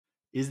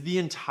Is the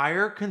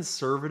entire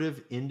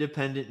conservative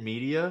independent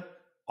media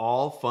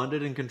all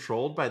funded and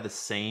controlled by the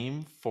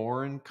same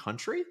foreign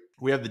country?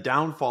 We have the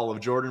downfall of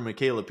Jordan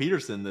Mikhaila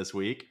Peterson this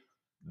week.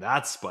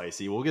 That's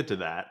spicy. We'll get to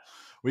that.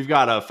 We've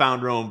got a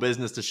founder-owned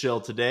business to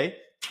shill today.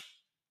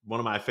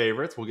 One of my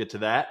favorites. We'll get to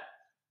that.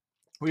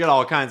 We got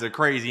all kinds of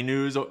crazy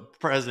news.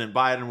 President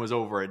Biden was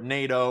over at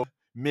NATO,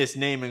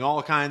 misnaming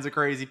all kinds of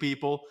crazy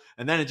people.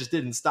 And then it just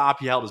didn't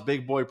stop. He held his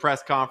big boy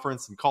press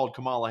conference and called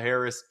Kamala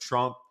Harris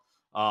Trump.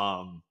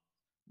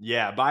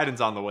 Yeah,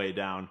 Biden's on the way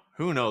down.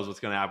 Who knows what's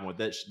going to happen with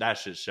that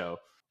shit show.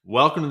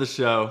 Welcome to the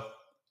show.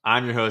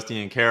 I'm your host,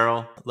 Ian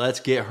Carroll. Let's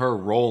get her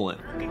rolling.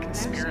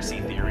 Conspiracy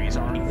theories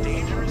are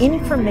dangerous.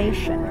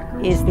 Information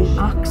is the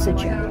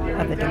oxygen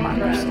of a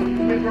democracy.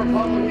 With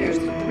Republicans,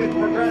 with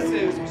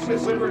progressives,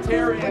 with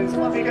libertarians,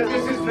 because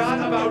this is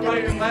not about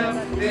right and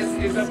left.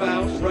 This is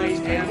about right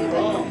and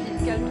wrong.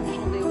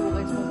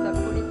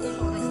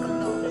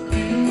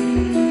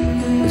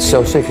 It's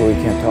so secret we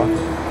can't talk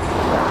about it.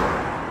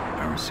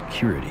 Our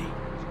security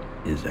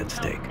is at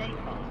stake.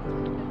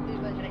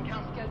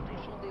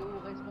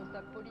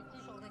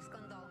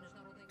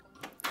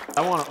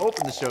 I want to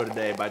open the show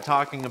today by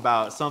talking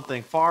about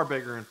something far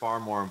bigger and far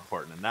more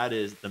important, and that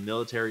is the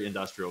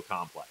military-industrial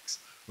complex.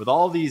 With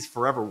all these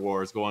forever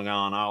wars going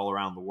on all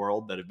around the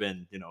world that have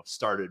been,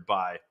 started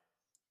by,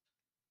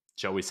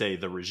 shall we say,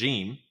 the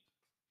regime,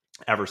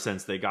 ever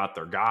since they got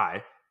their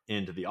guy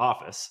into the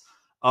office,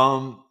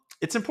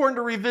 it's important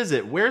to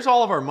revisit where's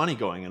all of our money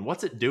going and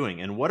what's it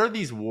doing and what are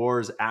these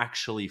wars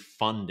actually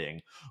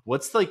funding?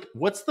 What's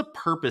the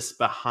purpose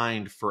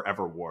behind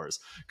forever wars?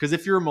 Because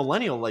if you're a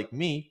millennial like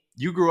me,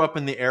 you grew up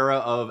in the era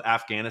of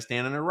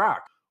Afghanistan and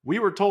Iraq. We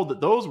were told that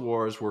those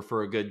wars were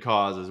for a good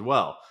cause as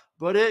well.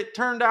 But it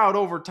turned out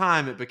over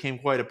time, it became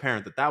quite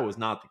apparent that that was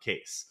not the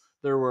case.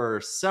 There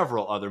were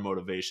several other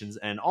motivations,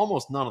 and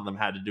almost none of them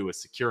had to do with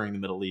securing the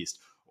Middle East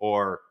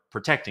or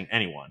protecting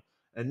anyone.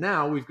 And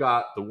now we've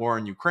got the war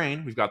in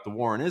Ukraine, we've got the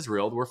war in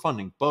Israel, we're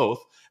funding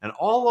both, and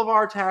all of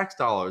our tax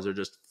dollars are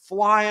just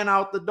flying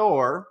out the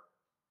door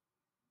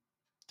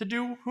to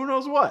do who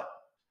knows what.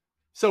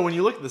 So when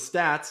you look at the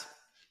stats,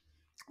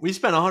 we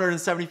spent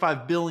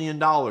 $175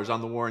 billion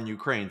on the war in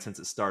Ukraine since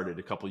it started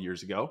a couple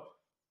years ago.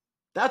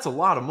 That's a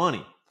lot of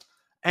money.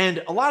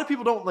 And a lot of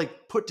people don't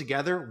put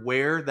together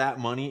where that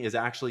money is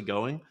actually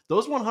going.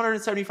 Those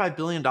 $175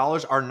 billion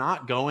are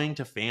not going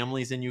to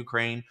families in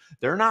Ukraine.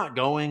 They're not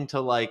going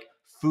to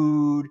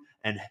food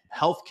and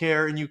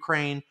healthcare in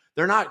Ukraine.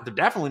 They're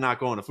definitely not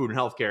going to food and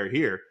healthcare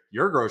here.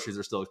 Your groceries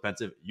are still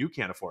expensive. You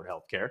can't afford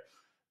healthcare.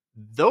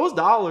 Those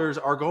dollars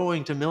are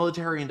going to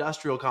military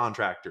industrial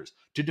contractors,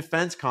 to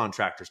defense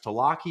contractors, to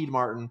Lockheed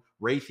Martin,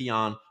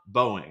 Raytheon,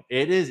 Boeing.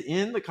 It is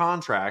in the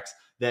contracts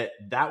that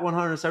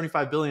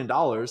 $175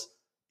 billion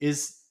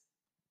is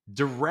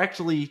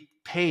directly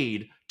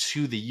paid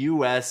to the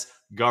U.S.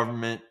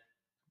 government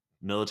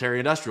military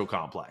industrial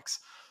complex.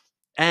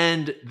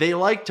 And they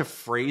like to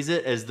phrase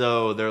it as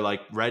though they're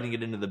writing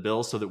it into the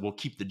bill so that we'll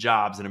keep the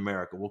jobs in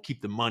America. We'll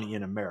keep the money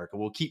in America.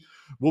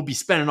 We'll be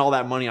spending all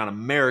that money on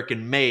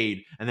American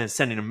made and then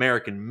sending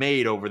American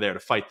made over there to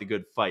fight the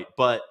good fight.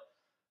 But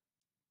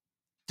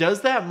does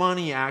that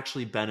money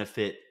actually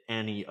benefit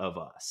any of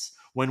us?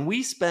 When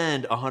we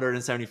spend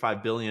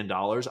 $175 billion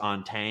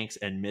on tanks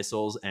and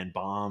missiles and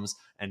bombs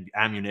and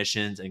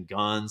ammunitions and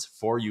guns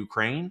for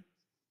Ukraine,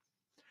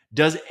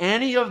 does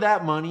any of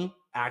that money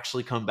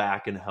actually come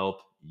back and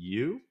help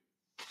you?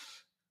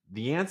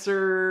 The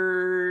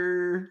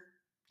answer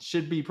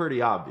should be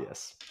pretty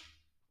obvious.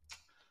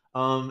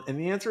 And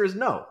the answer is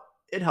no.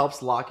 It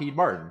helps Lockheed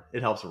Martin.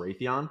 It helps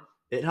Raytheon.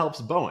 It helps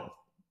Boeing.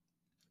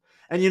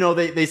 And,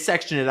 they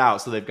section it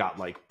out. So they've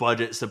got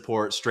budget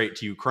support straight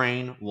to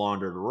Ukraine,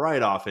 laundered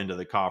right off into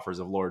the coffers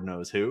of Lord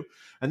knows who.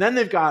 And then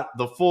they've got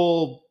the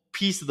full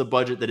piece of the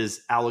budget that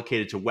is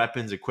allocated to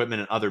weapons,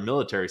 equipment, and other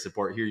military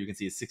support. Here you can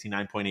see it's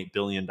 $69.8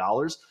 billion.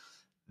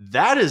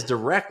 That is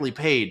directly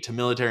paid to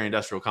military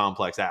industrial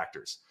complex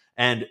actors.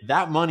 And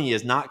that money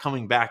is not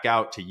coming back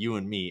out to you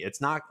and me.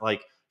 It's not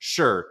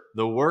sure,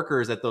 the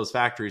workers at those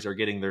factories are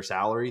getting their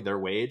salary, their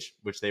wage,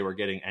 which they were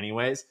getting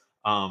anyways.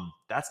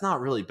 That's not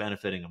really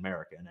benefiting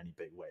America in any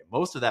big way.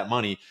 Most of that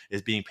money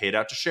is being paid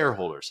out to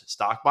shareholders,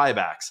 stock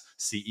buybacks,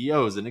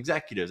 CEOs and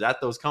executives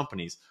at those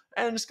companies,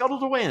 and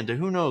scuttled away into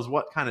who knows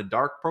what kind of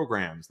dark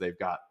programs they've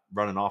got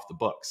running off the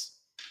books.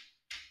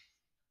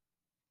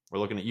 We're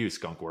looking at you,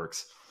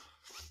 Skunkworks.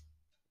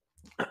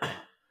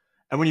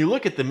 And when you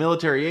look at the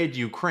military aid to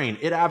Ukraine,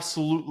 it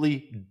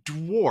absolutely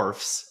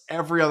dwarfs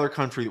every other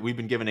country that we've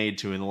been giving aid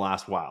to in the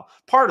last while.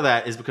 Part of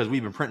that is because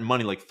we've been printing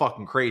money like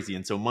fucking crazy,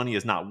 and so money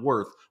is not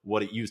worth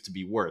what it used to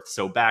be worth.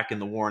 So back in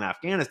the war in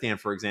Afghanistan,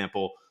 for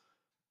example,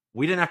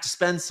 we didn't have to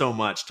spend so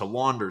much to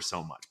launder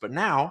so much. But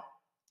now,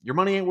 your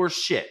money ain't worth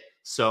shit.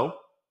 So,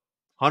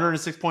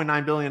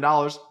 $106.9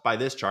 billion by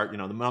this chart,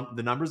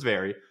 the numbers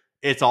vary.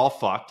 It's all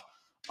fucked.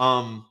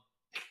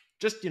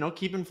 Just,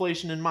 keep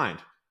inflation in mind.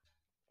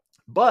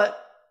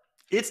 But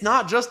it's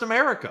not just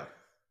America.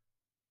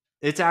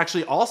 It's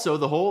actually also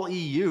the whole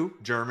EU,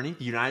 Germany,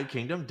 the United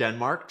Kingdom,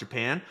 Denmark,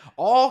 Japan,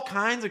 all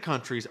kinds of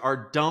countries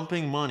are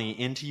dumping money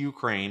into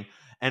Ukraine,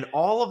 and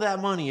all of that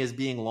money is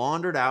being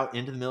laundered out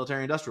into the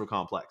military-industrial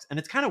complex. And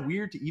it's kind of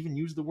weird to even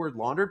use the word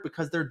laundered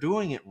because they're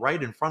doing it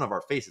right in front of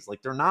our faces.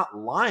 Like, they're not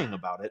lying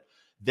about it.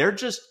 They're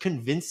just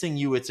convincing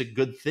you it's a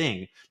good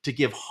thing to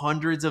give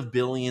hundreds of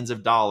billions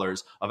of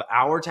dollars of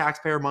our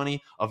taxpayer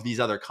money, of these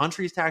other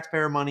countries'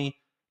 taxpayer money,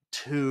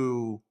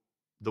 to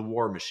the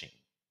war machine.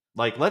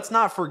 Like, let's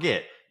not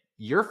forget,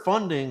 you're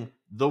funding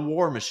the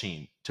war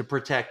machine to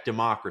protect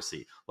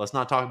democracy. Let's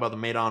not talk about the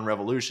Maidan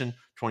Revolution,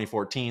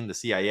 2014, the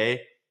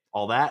CIA,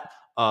 all that.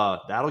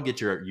 That'll get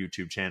your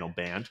YouTube channel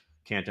banned.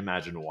 Can't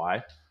imagine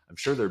why. I'm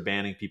sure they're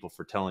banning people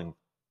for telling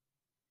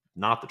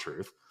not the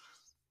truth.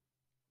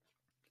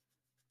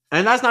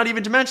 And that's not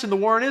even to mention the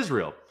war in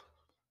Israel.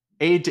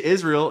 Aid to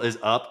Israel is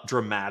up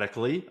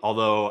dramatically,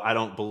 although I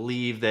don't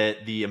believe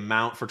that the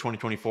amount for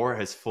 2024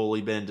 has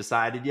fully been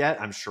decided yet.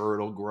 I'm sure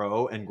it'll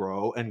grow and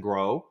grow and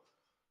grow.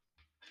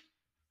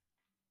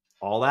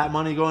 All that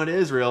money going to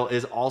Israel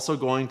is also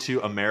going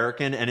to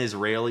American and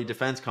Israeli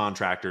defense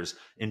contractors,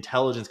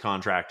 intelligence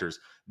contractors,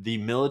 the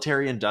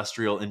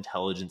military-industrial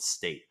intelligence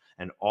state.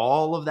 And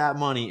all of that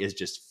money is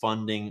just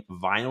funding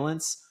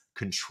violence,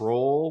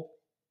 control,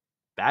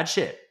 bad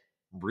shit,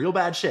 real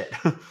bad shit.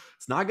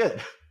 It's not good.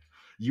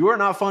 You are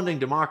not funding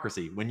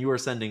democracy when you are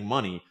sending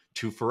money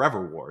to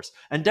forever wars.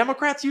 And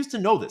Democrats used to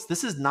know this.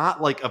 This is not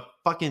like a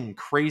fucking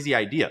crazy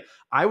idea.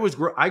 I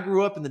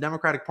grew up in the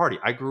Democratic Party.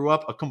 I grew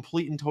up a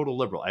complete and total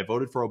liberal. I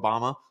voted for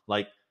Obama.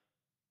 Like,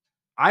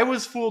 I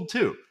was fooled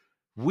too.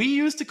 We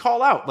used to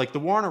call out like the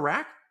war in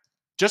Iraq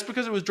just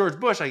because it was George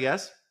Bush, I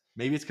guess.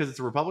 Maybe it's because it's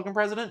a Republican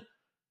president.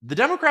 The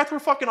Democrats were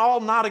fucking all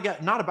not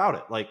about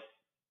it. Like,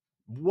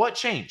 what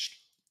changed?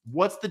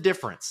 What's the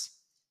difference?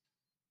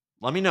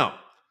 Let me know.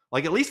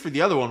 Like, at least for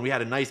the other one, we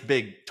had a nice,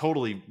 big,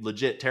 totally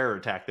legit terror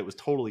attack that was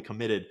totally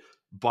committed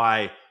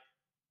by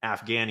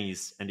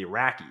Afghanis and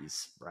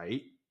Iraqis,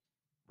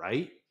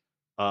 right?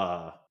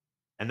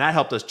 And that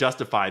helped us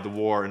justify the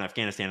war in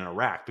Afghanistan and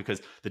Iraq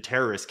because the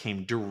terrorists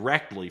came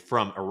directly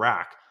from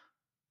Iraq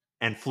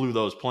and flew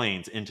those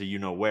planes into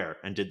you-know-where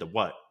and did the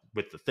what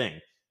with the thing,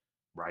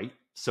 right?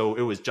 So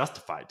it was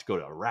justified to go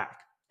to Iraq,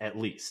 at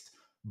least.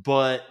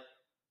 But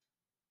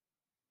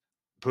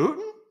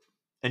Putin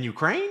and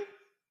Ukraine?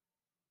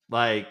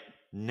 Like,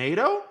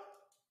 NATO?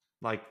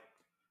 Like,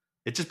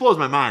 it just blows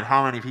my mind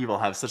how many people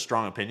have such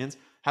strong opinions,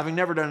 having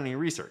never done any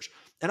research.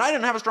 And I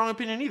didn't have a strong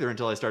opinion either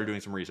until I started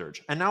doing some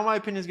research. And now my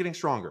opinion is getting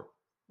stronger.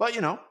 But,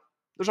 you know,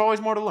 there's always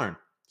more to learn.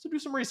 So do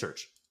some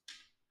research.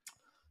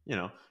 You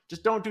know,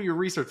 just don't do your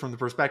research from the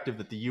perspective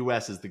that the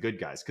U.S. is the good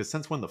guys. Because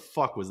since when the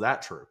fuck was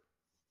that true?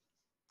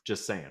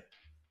 Just saying.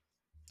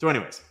 So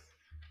anyways.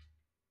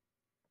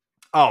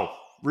 Oh,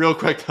 real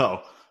quick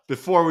though,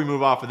 before we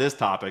move off of this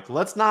topic,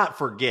 let's not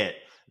forget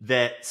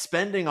that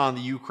spending on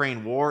the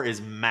Ukraine war is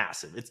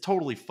massive. It's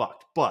totally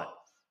fucked. But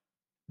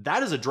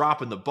that is a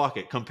drop in the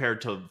bucket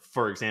compared to,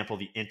 for example,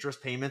 the interest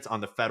payments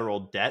on the federal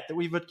debt that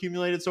we've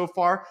accumulated so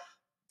far.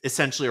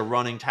 Essentially a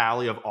running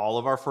tally of all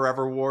of our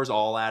forever wars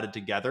all added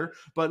together.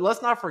 But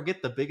let's not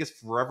forget the biggest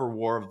forever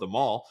war of them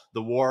all,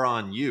 the war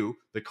on you,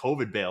 the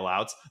COVID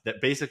bailouts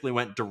that basically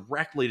went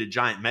directly to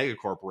giant mega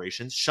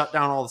corporations, shut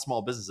down all the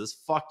small businesses,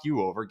 fucked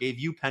you over, gave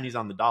you pennies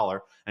on the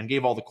dollar, and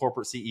gave all the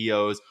corporate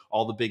CEOs,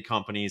 all the big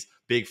companies,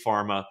 big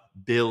pharma,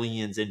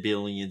 billions and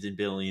billions and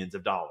billions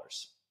of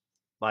dollars.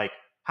 Like,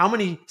 how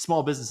many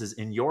small businesses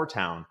in your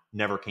town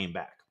never came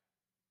back?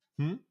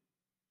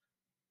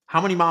 How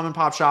many mom and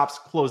pop shops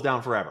closed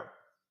down forever?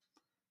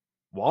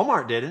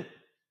 Walmart didn't.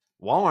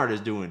 Walmart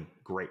is doing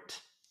great.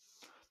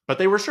 But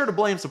they were sure to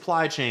blame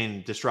supply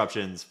chain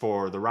disruptions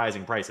for the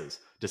rising prices,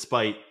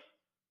 despite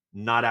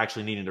not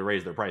actually needing to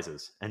raise their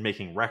prices and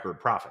making record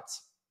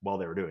profits while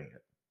they were doing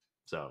it.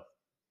 So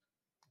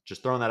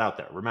just throwing that out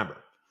there. Remember,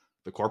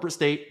 the corporate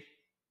state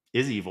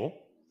is evil.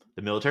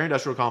 The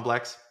military-industrial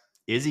complex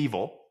is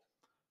evil.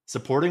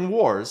 Supporting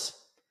wars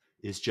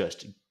is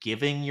just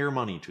giving your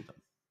money to them.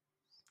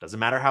 Doesn't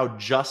matter how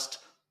just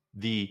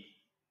the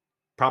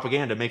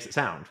propaganda makes it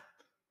sound.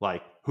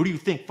 Like, who do you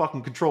think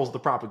fucking controls the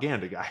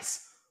propaganda,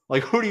 guys?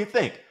 Like, who do you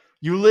think?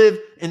 You live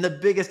in the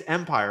biggest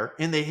empire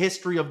in the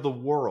history of the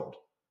world,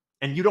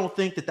 and you don't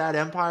think that that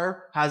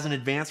empire has an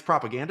advanced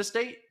propaganda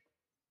state?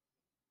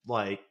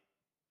 Like,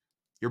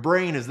 your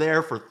brain is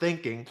there for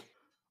thinking.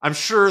 I'm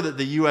sure that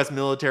the U.S.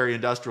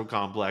 military-industrial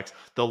complex,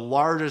 the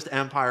largest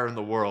empire in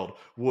the world,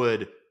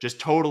 would just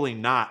totally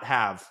not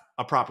have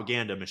a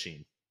propaganda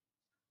machine.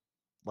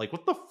 Like,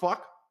 what the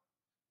fuck?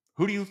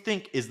 Who do you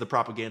think is the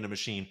propaganda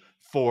machine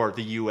for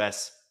the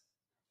U.S.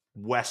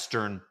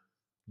 Western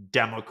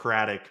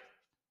democratic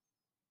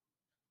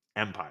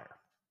empire?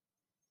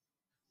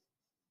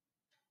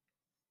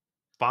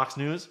 Fox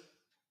News?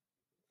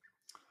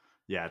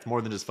 Yeah, it's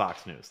more than just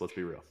Fox News. Let's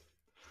be real.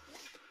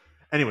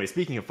 Anyway,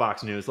 speaking of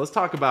Fox News, let's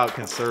talk about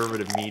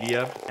conservative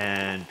media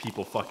and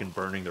people fucking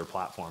burning their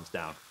platforms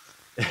down.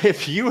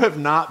 If you have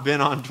not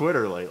been on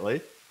Twitter lately,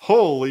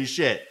 holy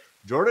shit.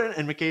 Jordan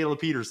and Mikhaila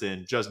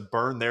Peterson just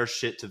burned their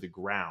shit to the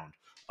ground.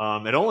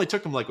 It only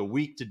took them like a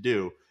week to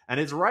do. And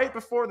it's right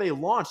before they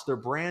launched their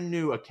brand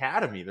new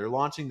academy. They're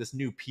launching this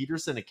new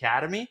Peterson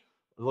Academy.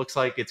 It looks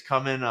like it's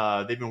coming.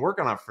 They've been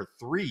working on it for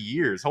 3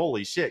 years.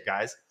 Holy shit,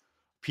 guys.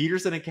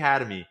 Peterson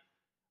Academy.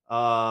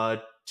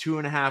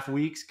 2.5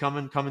 weeks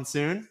coming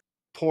soon.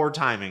 Poor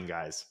timing,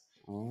 guys.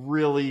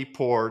 Really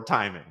poor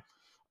timing.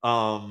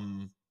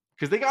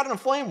 Because they got in a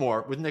flame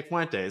war with Nick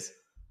Fuentes.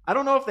 I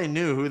don't know if they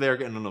knew who they were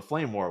getting in a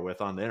flame war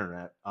with on the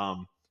internet.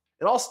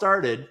 It all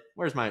started.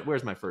 Where's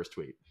my first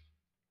tweet?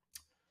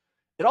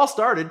 It all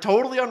started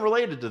totally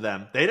unrelated to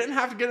them. They didn't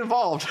have to get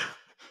involved.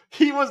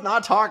 He was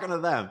not talking to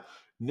them.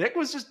 Nick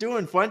was just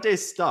doing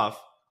Fuentes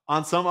stuff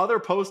on some other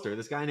poster,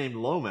 this guy named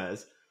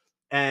Lomez.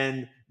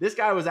 And this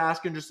guy was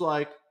asking just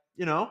like,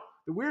 the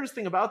weirdest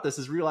thing about this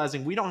is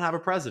realizing we don't have a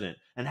president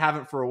and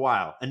haven't for a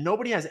while. And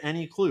nobody has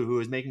any clue who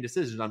is making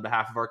decisions on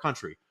behalf of our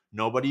country.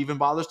 Nobody even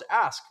bothers to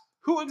ask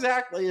who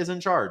exactly is in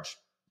charge.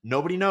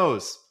 Nobody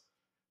knows.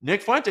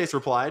 Nick Fuentes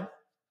replied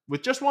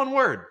with just one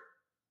word.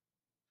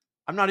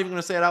 I'm not even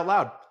going to say it out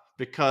loud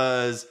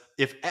because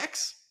if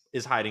X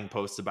is hiding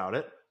posts about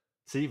it,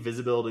 see,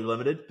 visibility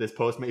limited, this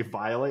post may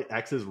violate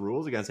X's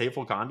rules against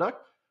hateful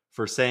conduct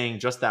for saying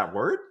just that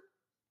word,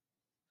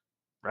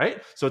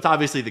 right? So it's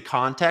obviously the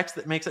context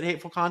that makes it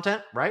hateful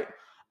content, right?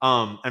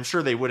 I'm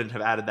sure they wouldn't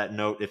have added that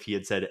note if he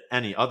had said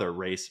any other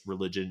race,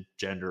 religion,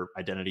 gender,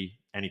 identity,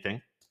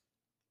 anything,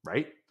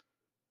 right?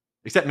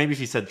 Except maybe if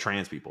he said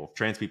trans people.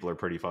 Trans people are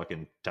pretty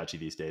fucking touchy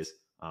these days.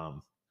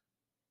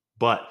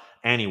 But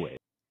anyway,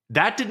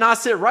 that did not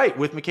sit right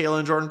with Mikhaila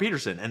and Jordan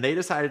Peterson, and they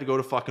decided to go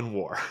to fucking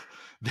war.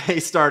 They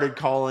started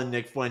calling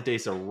Nick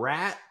Fuentes a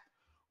rat.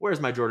 Where's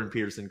my Jordan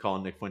Peterson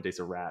calling Nick Fuentes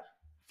a rat?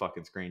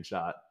 Fucking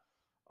screenshot.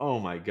 Oh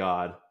my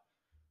God.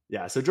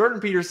 Yeah, so Jordan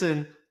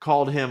Peterson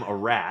called him a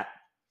rat.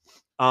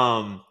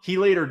 He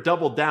later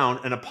doubled down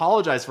and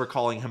apologized for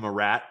calling him a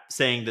rat,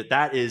 saying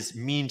that is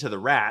mean to the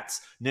rats.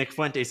 Nick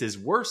Fuentes is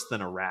worse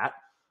than a rat.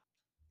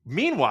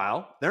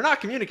 Meanwhile, they're not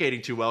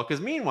communicating too well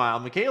because meanwhile,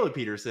 Mikhaila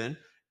Peterson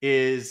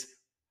is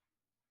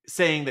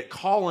saying that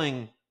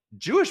calling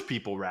Jewish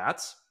people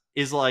rats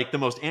is like the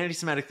most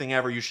anti-Semitic thing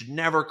ever. You should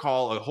never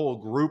call a whole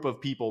group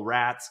of people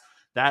rats.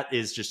 That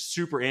is just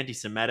super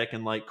anti-Semitic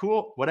and like,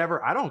 cool,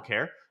 whatever. I don't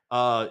care.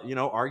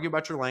 Argue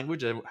about your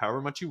language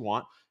however much you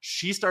want.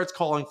 She starts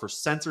calling for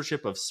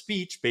censorship of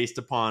speech based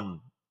upon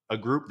a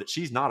group that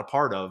she's not a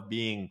part of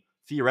being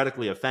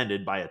theoretically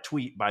offended by a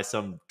tweet by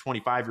some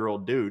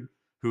 25-year-old dude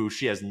who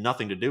she has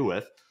nothing to do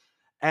with.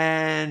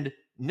 And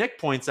Nick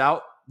points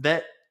out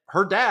that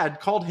her dad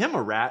called him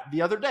a rat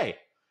the other day.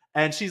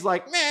 And she's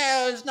like,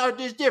 man,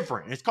 it's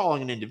different. It's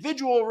calling an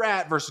individual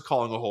rat versus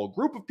calling a whole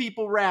group of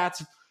people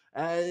rats.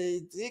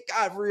 It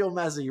got real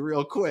messy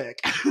real quick.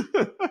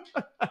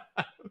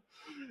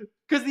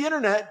 Because the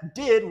internet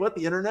did what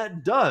the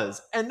internet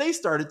does. And they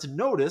started to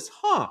notice,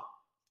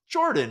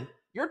 Jordan,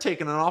 you're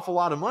taking an awful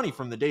lot of money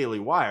from the Daily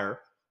Wire.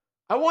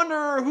 I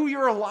wonder who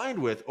you're aligned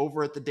with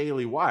over at the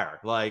Daily Wire.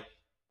 Like,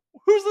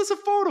 who's this a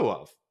photo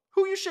of?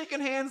 Who you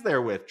shaking hands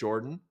there with,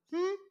 Jordan?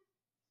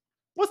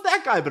 What's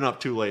that guy been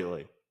up to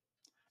lately?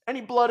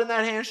 Any blood in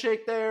that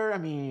handshake there? I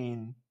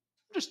mean,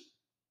 just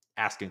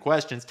asking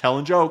questions,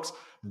 telling jokes.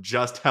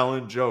 Just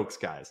telling jokes,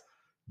 guys.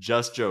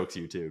 Just jokes,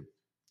 YouTube.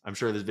 I'm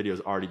sure this video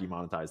is already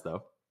demonetized,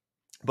 though.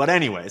 But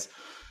anyways,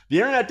 the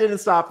internet didn't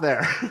stop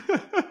there.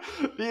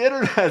 The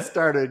internet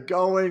started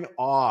going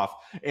off.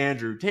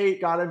 Andrew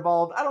Tate got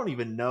involved. I don't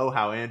even know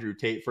how Andrew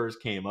Tate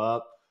first came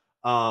up.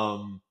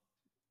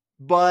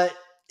 But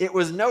it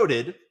was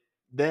noted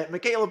that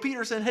Mikhaila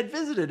Peterson had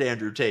visited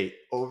Andrew Tate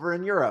over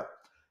in Europe.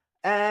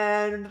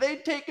 And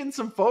they'd taken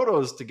some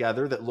photos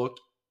together that looked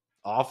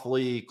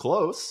awfully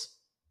close.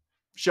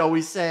 Shall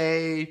we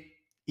say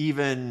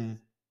even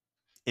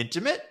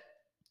intimate?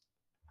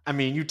 I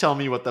mean, you tell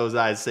me what those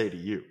eyes say to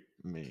you.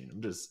 I mean,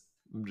 I'm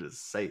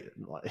just saying,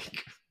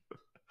 like,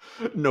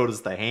 notice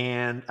the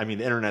hand. I mean,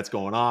 the internet's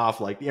going off.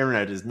 Like, the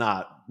internet is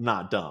not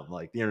dumb.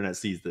 Like, the internet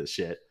sees this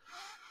shit.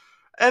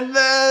 And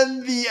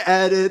then the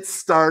edits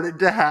started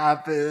to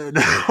happen.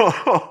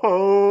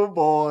 Oh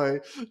boy.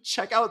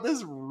 Check out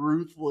this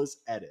ruthless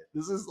edit.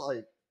 This is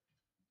like,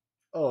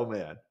 oh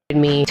man.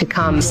 Me to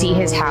come see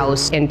his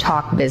house and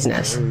talk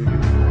business.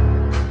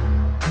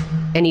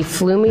 And he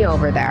flew me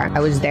over there. I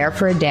was there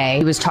for a day.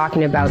 He was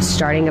talking about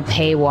starting a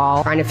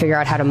paywall, trying to figure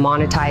out how to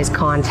monetize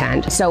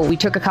content. So we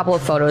took a couple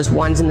of photos,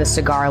 one's in the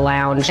cigar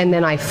lounge, and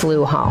then I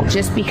flew home.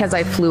 Just because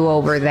I flew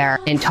over there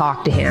and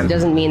talked to him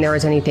doesn't mean there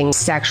was anything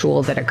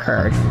sexual that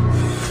occurred.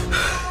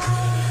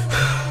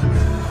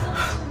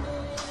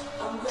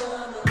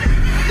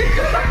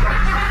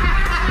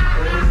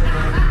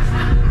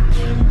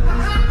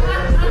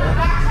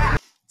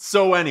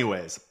 So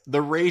anyways,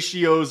 the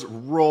ratios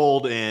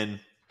rolled in.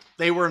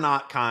 They were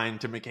not kind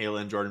to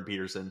Mikhaila and Jordan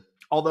Peterson.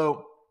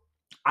 Although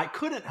I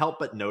couldn't help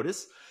but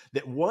notice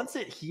that once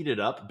it heated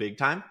up big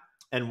time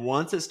and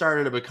once it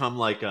started to become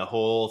like a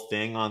whole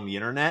thing on the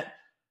internet,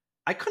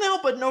 I couldn't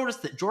help but notice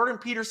that Jordan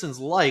Peterson's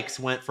likes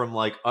went from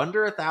like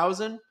under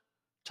 1,000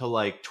 to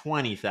like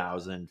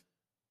 20,000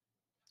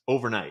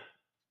 overnight,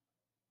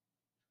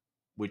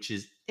 which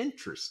is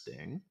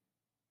interesting.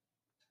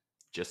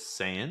 Just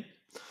saying.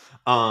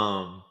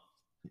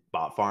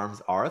 Bot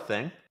farms are a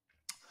thing.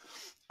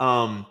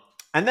 And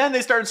then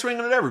they started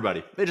swinging at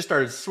everybody. They just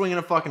started swinging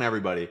at fucking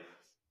everybody.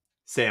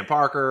 Sam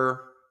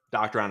Parker,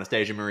 Dr.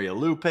 Anastasia Maria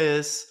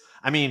Lupus.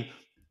 I mean,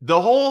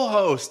 the whole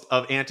host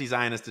of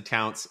anti-Zionist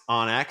accounts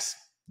on X,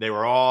 they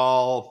were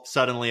all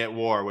suddenly at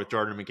war with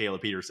Jordan and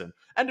Mikhaila Peterson.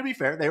 And to be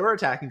fair, they were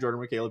attacking Jordan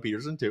and Mikhaila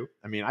Peterson too.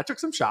 I mean, I took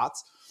some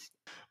shots.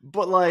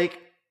 But like,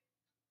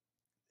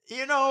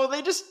 you know,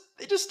 they just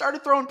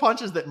started throwing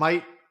punches that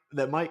might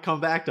come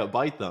back to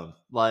bite them.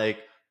 Like,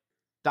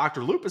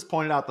 Dr. Lupus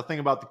pointed out the thing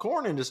about the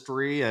corn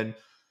industry, and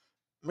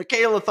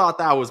Mikhaila thought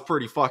that was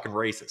pretty fucking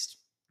racist.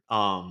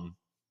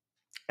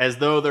 As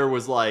though there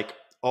was like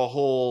a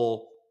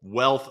whole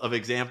wealth of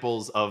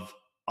examples of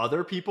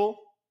other people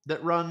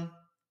that run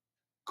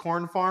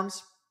corn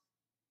farms,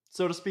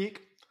 so to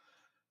speak.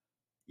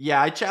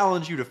 Yeah, I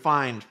challenge you to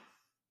find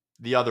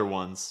the other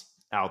ones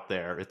out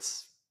there.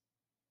 It's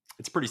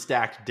pretty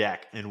stacked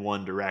deck in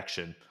one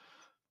direction.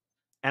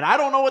 And I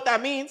don't know what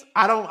that means.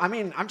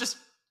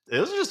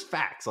 Those are just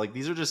facts. Like,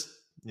 these are just,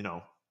 you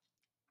know,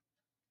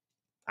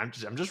 I'm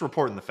just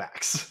reporting the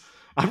facts.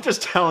 I'm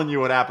just telling you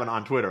what happened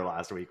on Twitter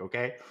last week,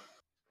 okay?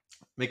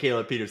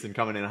 Mikhaila Peterson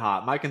coming in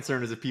hot. My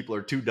concern is if people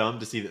are too dumb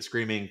to see that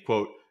screaming,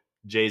 quote,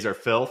 Jays are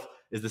filth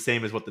is the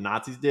same as what the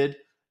Nazis did,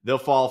 they'll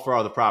fall for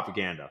all the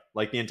propaganda,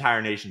 like the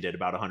entire nation did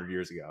about 100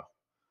 years ago.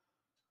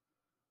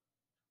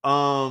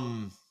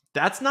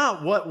 That's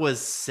not what was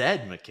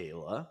said,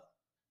 Mikhaila.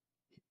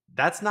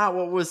 That's not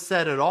what was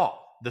said at all.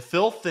 The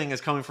filth thing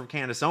is coming from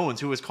Candace Owens,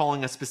 who was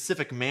calling a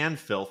specific man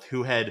filth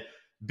who had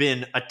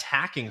been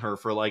attacking her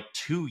for like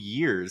 2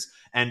 years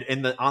and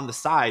on the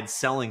side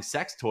selling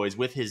sex toys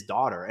with his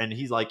daughter. And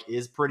he's like,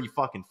 is pretty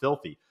fucking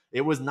filthy.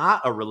 It was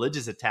not a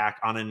religious attack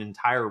on an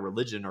entire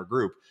religion or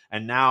group.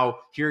 And now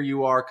here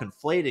you are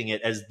conflating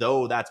it as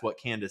though that's what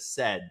Candace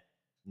said,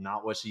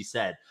 not what she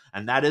said.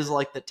 And that is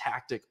like the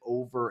tactic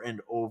over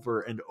and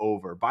over and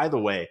over. By the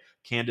way,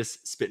 Candace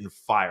spitting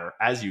fire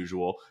as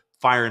usual,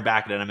 firing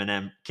back at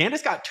Eminem.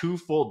 Candace got 2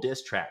 full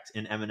diss tracks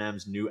in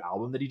Eminem's new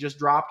album that he just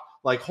dropped.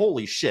 Like,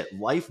 holy shit,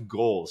 life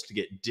goals to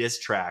get diss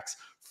tracks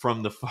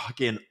from the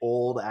fucking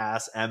old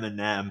ass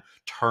Eminem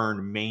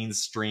turned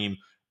mainstream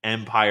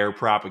empire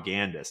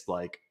propagandist.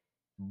 Like,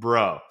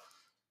 bro,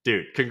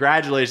 dude,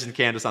 congratulations,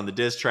 Candace, on the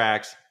diss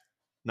tracks.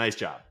 Nice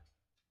job.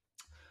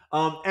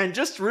 And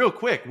just real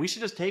quick, we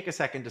should just take a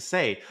second to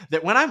say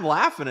that when I'm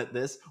laughing at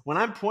this, when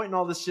I'm pointing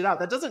all this shit out,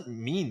 that doesn't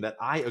mean that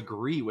I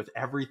agree with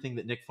everything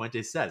that Nick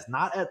Fuentes says.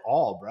 Not at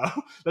all, bro.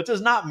 That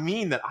does not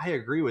mean that I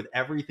agree with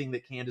everything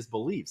that Candace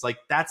believes. Like,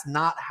 that's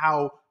not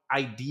how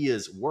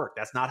ideas work.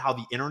 That's not how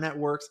the internet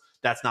works.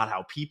 That's not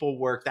how people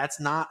work.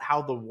 That's not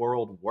how the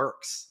world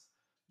works.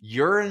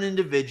 You're an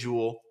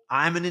individual.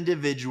 I'm an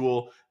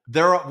individual.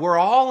 We're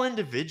all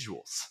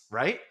individuals,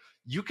 right?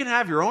 You can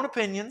have your own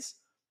opinions.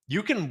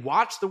 You can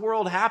watch the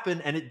world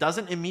happen and it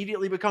doesn't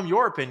immediately become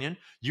your opinion.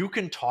 You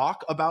can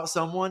talk about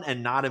someone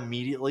and not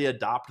immediately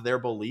adopt their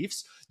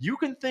beliefs. You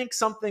can think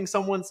something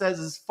someone says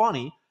is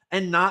funny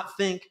and not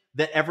think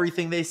that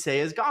everything they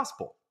say is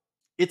gospel.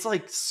 It's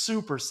like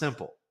super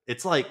simple.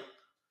 It's like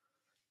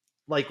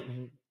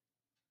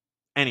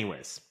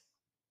anyways.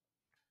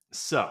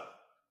 So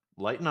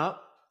lighten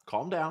up,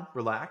 calm down,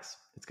 relax.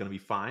 It's going to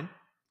be fine.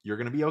 You're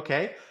going to be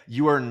okay.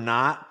 You are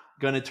not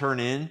going to turn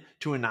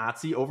into a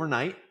Nazi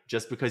overnight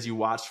just because you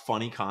watched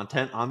funny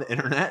content on the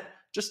internet.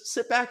 Just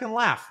sit back and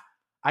laugh.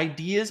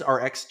 Ideas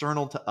are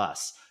external to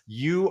us.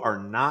 You are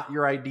not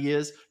your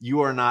ideas.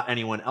 You are not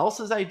anyone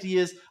else's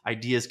ideas.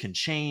 Ideas can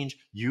change.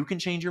 You can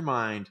change your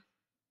mind.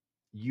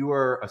 You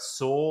are a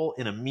soul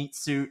in a meat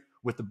suit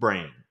with a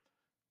brain.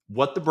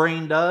 What the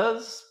brain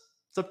does,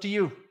 it's up to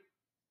you.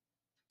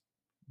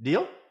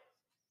 Deal?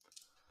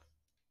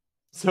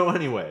 So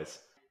anyways,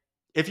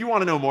 if you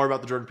want to know more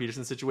about the Jordan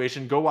Peterson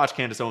situation, go watch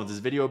Candace Owens'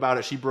 video about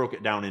it. She broke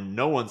it down in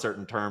no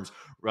uncertain terms,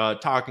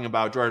 talking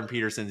about Jordan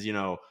Peterson's,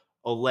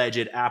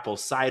 alleged apple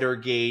cider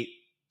gate,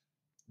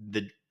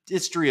 the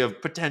history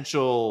of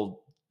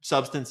potential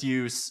substance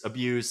use,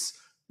 abuse,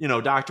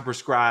 doctor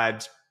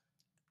prescribed,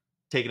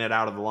 taking it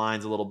out of the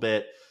lines a little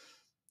bit,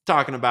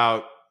 talking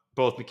about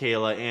both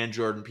Mikhaila and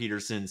Jordan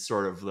Peterson's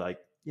sort of like,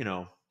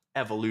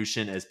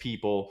 evolution as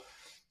people.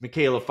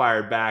 Mikhaila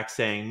fired back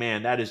saying,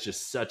 man, that is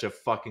just such a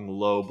fucking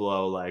low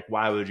blow. Like,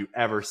 why would you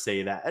ever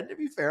say that? And to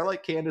be fair,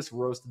 like, Candace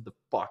roasted the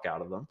fuck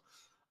out of them.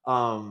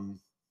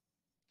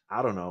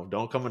 I don't know.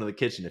 Don't come into the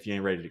kitchen if you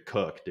ain't ready to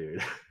cook,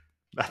 dude.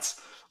 That's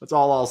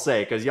all I'll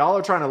say. Because y'all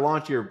are trying to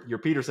launch your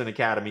Peterson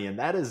Academy, and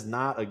that is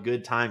not a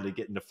good time to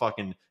get into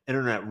fucking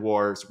internet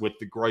wars with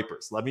the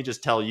Groypers. Let me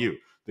just tell you,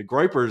 the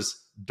Groypers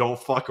don't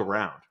fuck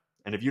around.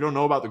 And if you don't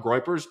know about the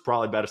Groypers,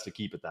 probably best to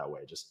keep it that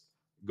way. Just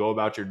go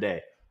about your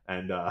day.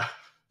 And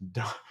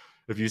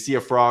if you see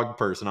a frog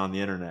person on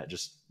the internet,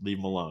 just leave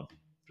them alone.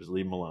 Just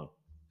leave them alone.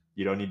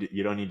 You don't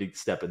need to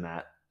step in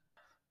that.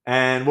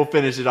 And we'll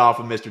finish it off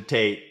with Mr.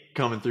 Tate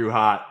coming through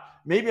hot.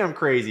 Maybe I'm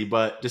crazy,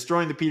 but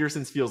destroying the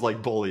Petersons feels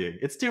like bullying.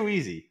 It's too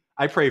easy.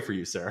 I pray for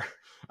you, sir.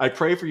 I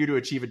pray for you to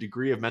achieve a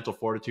degree of mental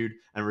fortitude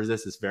and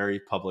resist this very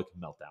public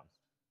meltdown.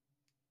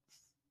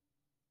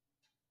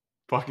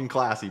 Fucking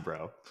classy,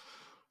 bro.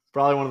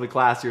 Probably one of the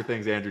classier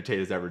things Andrew Tate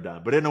has ever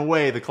done. But in a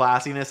way, the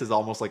classiness is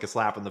almost like a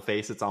slap in the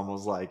face. It's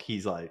almost like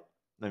he's like,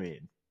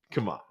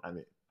 come on.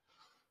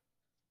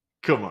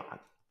 Come on.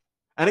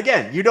 And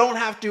again, you don't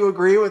have to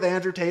agree with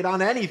Andrew Tate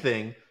on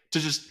anything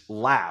to just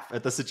laugh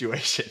at the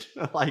situation.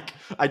 Like,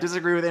 I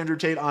disagree with Andrew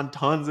Tate on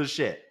tons of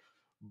shit,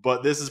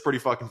 but this is pretty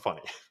fucking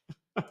funny.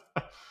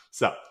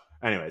 So,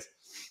 anyways,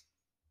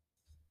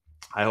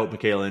 I hope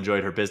Mikhaila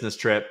enjoyed her business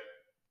trip.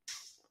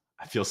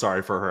 I feel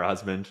sorry for her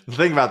husband.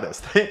 Think about this.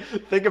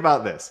 Think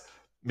about this.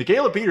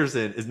 Mikhaila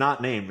Peterson is not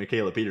named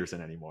Mikhaila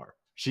Peterson anymore.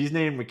 She's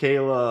named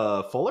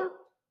Mikhaila Fuller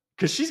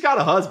because she's got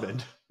a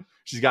husband.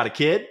 She's got a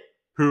kid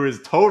who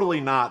is totally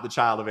not the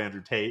child of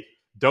Andrew Tate.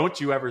 Don't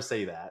you ever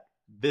say that.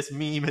 This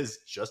meme is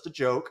just a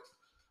joke.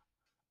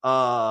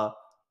 But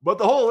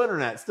the whole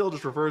internet still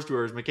just refers to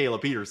her as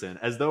Mikhaila Peterson,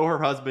 as though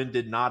her husband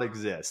did not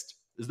exist,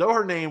 as though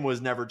her name was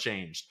never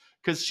changed,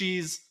 because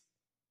she's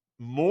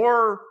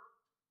more,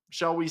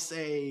 shall we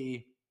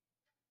say,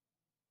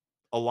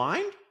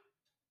 aligned,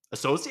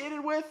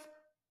 associated with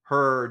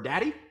her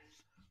daddy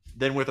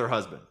than with her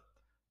husband.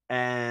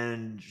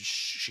 And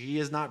she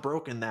has not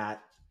broken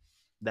that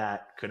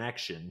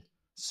connection.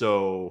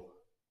 So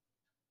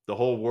the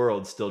whole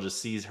world still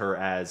just sees her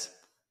as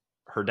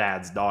her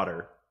dad's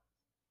daughter.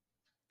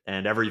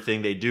 And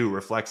everything they do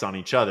reflects on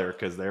each other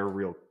because they're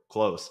real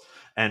close.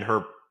 And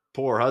her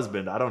poor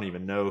husband, I don't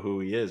even know who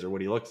he is or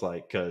what he looks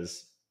like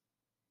because,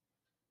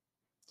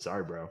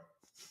 sorry, bro.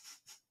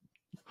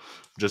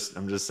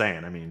 I'm just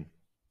saying,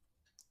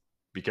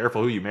 be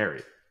careful who you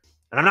marry.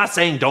 And I'm not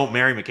saying don't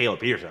marry Mikhaila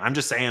Peterson. I'm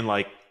just saying,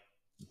 like,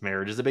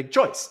 marriage is a big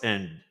choice.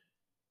 And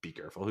be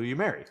careful who you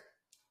marry.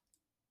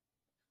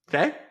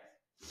 Okay?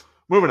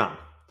 Moving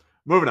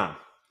on.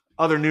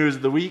 Other news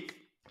of the week.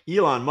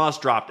 Elon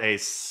Musk dropped a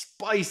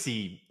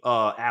spicy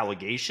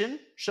allegation,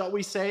 shall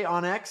we say,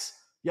 on X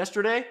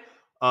yesterday.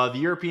 The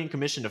European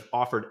Commission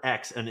offered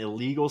X an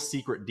illegal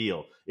secret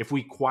deal. If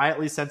we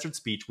quietly censored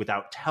speech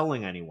without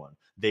telling anyone,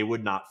 they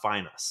would not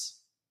fine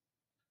us.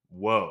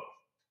 Whoa.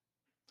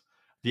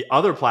 The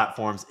other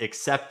platforms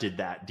accepted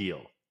that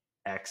deal.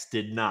 X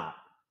did not.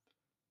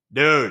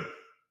 Dude.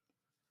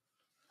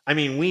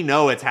 We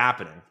know it's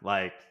happening.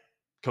 Like,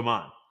 come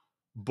on.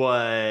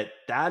 But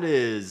that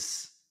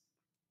is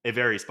a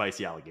very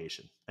spicy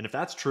allegation. And if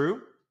that's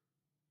true,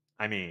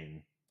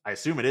 I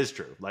assume it is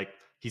true. Like,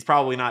 he's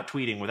probably not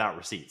tweeting without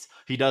receipts.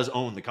 He does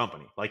own the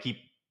company. Like,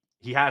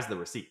 he has the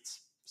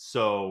receipts.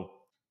 So,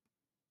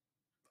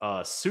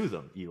 sue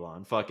them,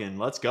 Elon. Fucking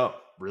let's go.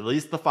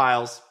 Release the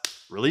files.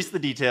 Release the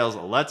details.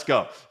 Let's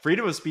go.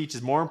 Freedom of speech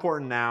is more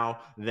important now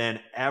than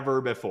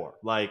ever before.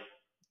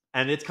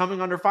 And it's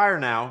coming under fire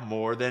now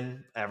more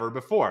than ever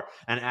before.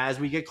 And as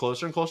we get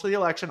closer and closer to the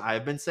election, I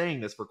have been saying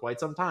this for quite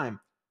some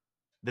time,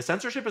 the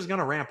censorship is going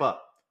to ramp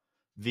up.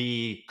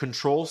 The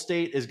control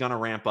state is going to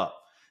ramp up.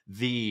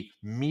 The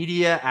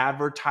media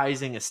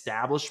advertising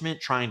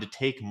establishment trying to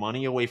take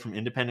money away from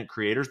independent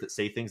creators that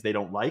say things they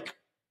don't like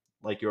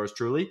yours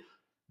truly,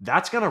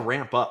 that's going to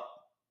ramp up.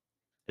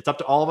 It's up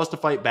to all of us to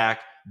fight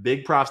back.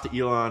 Big props to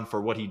Elon for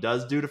what he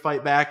does do to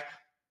fight back,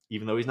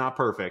 even though he's not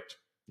perfect,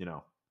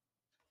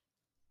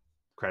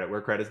 credit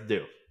where credit's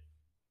due.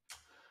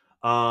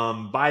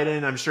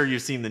 Biden, I'm sure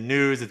you've seen the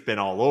news. It's been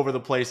all over the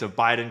place of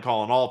Biden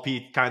calling all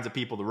kinds of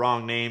people the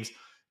wrong names,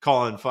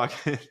 calling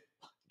fucking...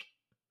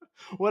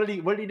 What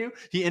did he do?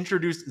 He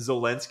introduced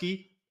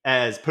Zelensky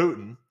as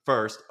Putin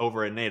first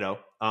over in NATO,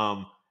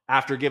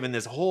 after giving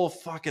this whole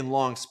fucking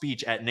long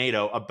speech at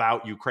NATO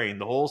about Ukraine.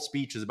 The whole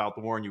speech is about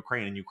the war in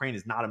Ukraine, and Ukraine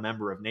is not a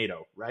member of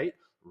NATO, right?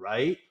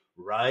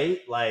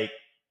 Like,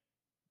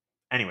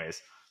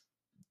 anyways,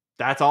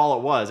 that's all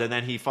it was. And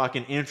then he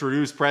fucking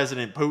introduced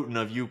President Putin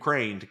of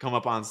Ukraine to come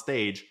up on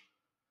stage.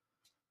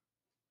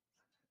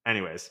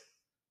 Anyways,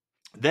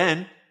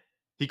 then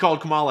he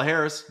called Kamala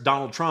Harris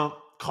Donald Trump,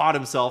 caught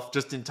himself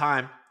just in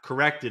time,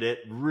 corrected it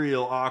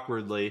real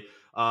awkwardly.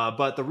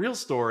 But the real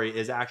story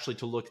is actually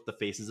to look at the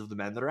faces of the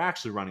men that are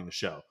actually running the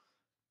show.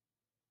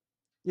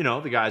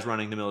 The guys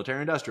running the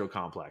military-industrial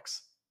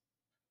complex.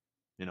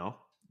 The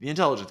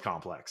intelligence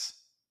complex.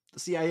 The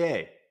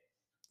CIA.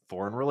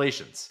 Foreign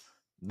relations.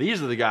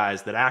 These are the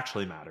guys that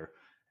actually matter.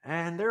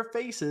 And their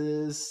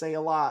faces say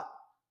a lot.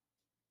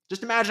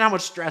 Just imagine how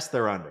much stress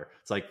they're under.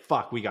 It's like,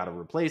 fuck, we got to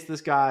replace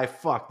this guy.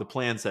 Fuck, the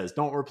plan says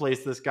don't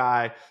replace this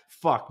guy.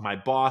 Fuck, my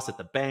boss at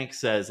the bank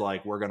says,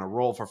 like, we're going to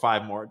roll for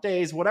 5 more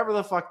days. Whatever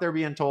the fuck they're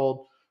being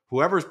told,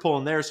 whoever's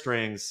pulling their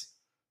strings,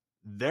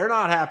 they're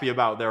not happy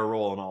about their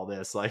role in all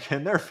this. Like,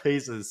 and their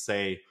faces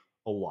say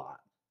a lot.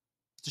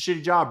 It's a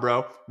shitty job,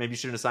 bro. Maybe you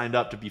shouldn't have signed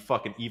up to be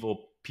fucking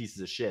evil pieces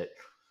of shit.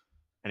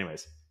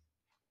 Anyways,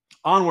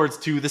 onwards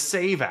to the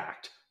SAVE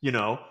Act,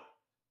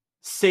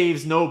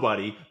 saves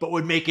nobody, but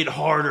would make it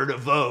harder to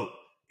vote.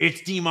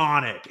 It's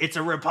demonic. It's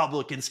a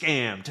Republican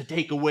scam to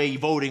take away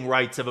voting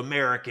rights of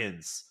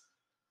Americans.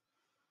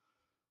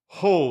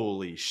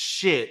 Holy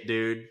shit,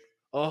 dude.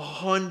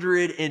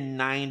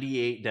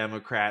 198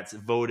 Democrats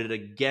voted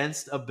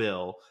against a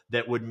bill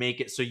that would make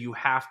it so you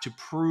have to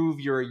prove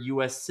you're a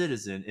U.S.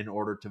 citizen in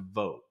order to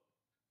vote.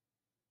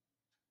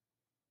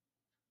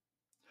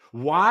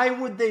 Why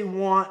would they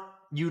want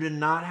you to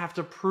not have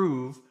to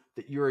prove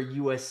that you're a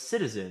U.S.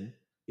 citizen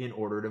in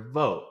order to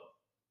vote?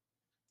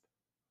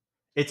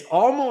 It's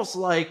almost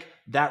like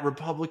that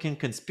Republican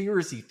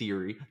conspiracy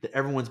theory that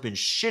everyone's been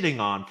shitting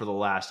on for the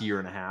last year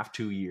and a half,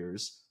 2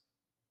 years,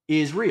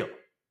 is real.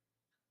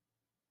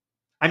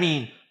 I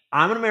mean,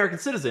 I'm an American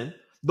citizen.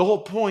 The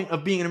whole point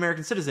of being an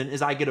American citizen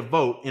is I get a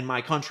vote in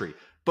my country.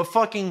 But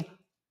fucking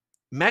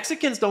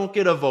Mexicans don't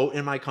get a vote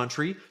in my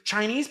country.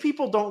 Chinese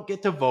people don't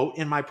get to vote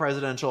in my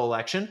presidential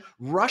election.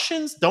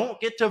 Russians don't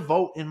get to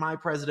vote in my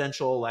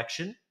presidential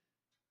election.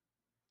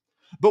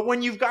 But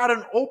when you've got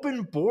an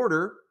open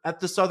border at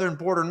the southern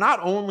border, not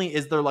only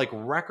is there like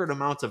record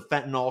amounts of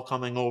fentanyl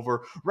coming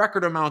over,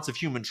 record amounts of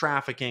human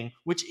trafficking,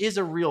 which is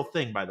a real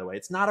thing, by the way.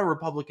 It's not a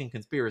Republican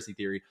conspiracy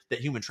theory that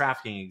human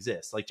trafficking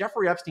exists. Like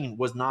Jeffrey Epstein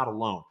was not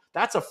alone.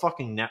 That's a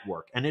fucking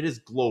network, and it is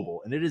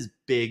global, and it is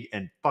big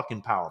and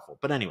fucking powerful.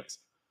 But anyways,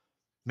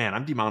 man,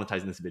 I'm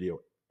demonetizing this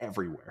video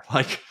everywhere.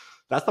 Like,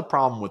 that's the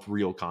problem with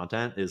real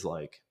content, is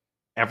like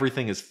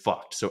everything is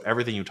fucked. So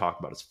everything you talk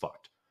about is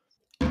fucked.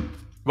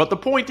 But the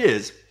point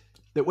is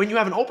that when you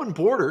have an open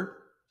border,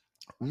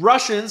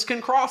 Russians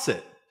can cross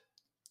it.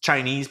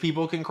 Chinese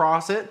people can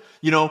cross it.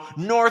 You know,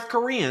 North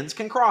Koreans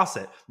can cross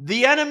it.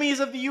 The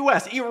enemies of the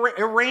U.S.,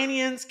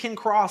 Iranians can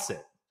cross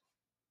it.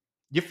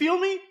 You feel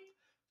me?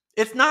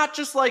 It's not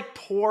just like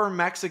poor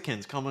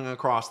Mexicans coming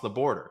across the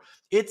border.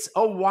 It's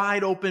a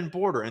wide open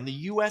border, and the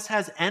U.S.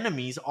 has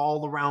enemies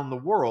all around the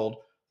world,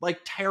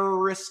 like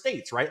terrorist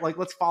states, right? Like,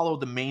 let's follow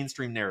the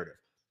mainstream narrative.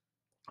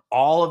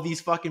 All of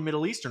these fucking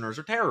Middle Easterners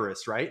are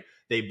terrorists, right?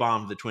 They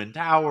bombed the Twin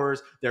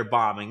Towers. They're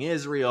bombing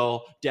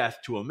Israel, death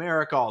to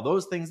America, all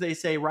those things they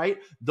say, right?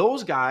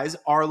 Those guys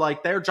are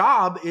like, their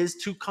job is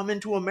to come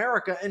into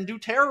America and do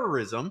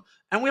terrorism,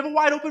 and we have a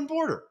wide open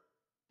border.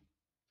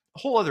 A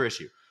whole other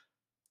issue.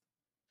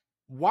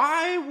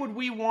 Why would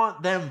we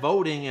want them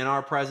voting in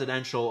our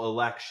presidential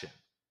election?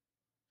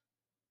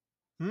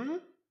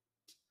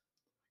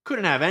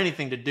 Couldn't have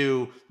anything to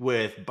do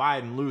with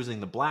Biden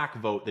losing the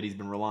black vote that he's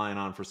been relying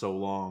on for so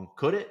long,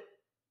 could it?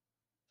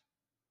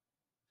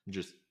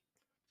 Just,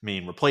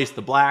 replace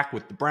the black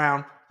with the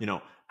brown,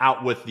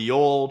 out with the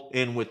old,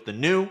 in with the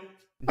new.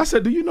 I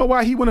said, do you know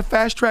why he want to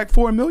fast track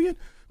 $4 million?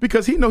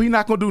 Because he know he's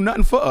not going to do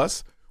nothing for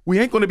us. We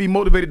ain't going to be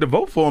motivated to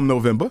vote for him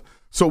November.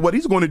 So what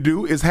he's going to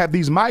do is have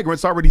these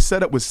migrants already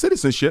set up with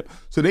citizenship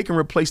so they can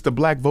replace the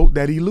black vote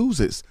that he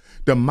loses.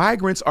 The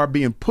migrants are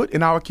being put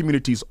in our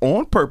communities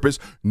on purpose,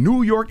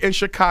 New York and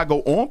Chicago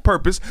on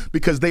purpose,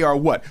 because they are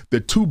what? The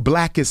two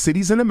blackest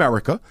cities in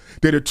America.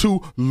 They're the two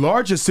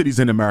largest cities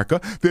in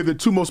America. They're the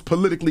two most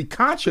politically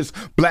conscious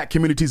black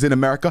communities in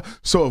America.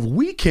 So if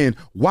we can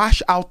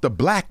wash out the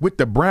black with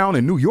the brown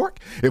in New York,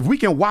 if we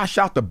can wash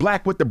out the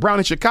black with the brown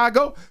in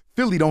Chicago,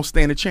 Philly don't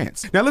stand a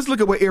chance. Now let's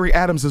look at what Eric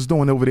Adams is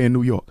doing over there in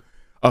New York.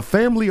 A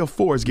family of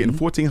four is getting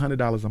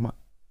 $1,400 a month.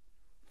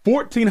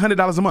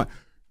 $1,400 a month.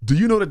 Do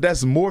you know that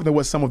that's more than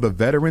what some of the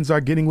veterans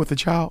are getting with a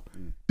child?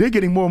 They're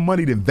getting more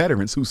money than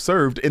veterans who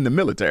served in the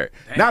military.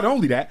 Damn. Not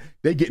only that,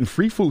 they're getting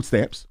free food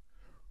stamps,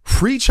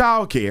 free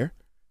child care,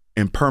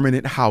 and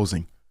permanent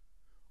housing.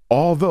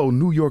 Although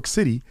New York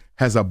City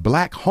has a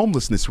black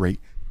homelessness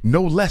rate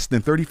no less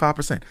than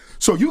 35%.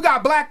 So you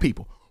got black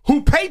people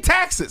who pay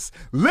taxes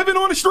living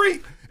on the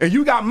street, and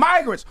you got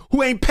migrants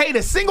who ain't paid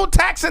a single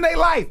tax in their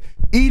life,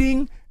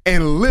 eating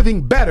and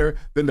living better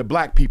than the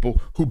black people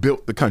who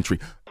built the country.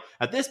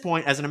 At this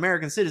point, as an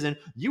American citizen,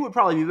 you would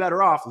probably be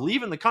better off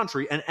leaving the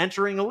country and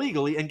entering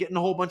illegally and getting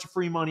a whole bunch of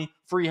free money,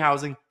 free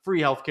housing,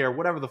 free healthcare,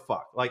 whatever the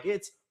fuck. Like,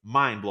 it's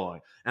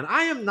mind-blowing. And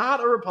I am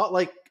not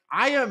a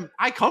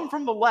I come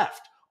from the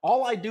left.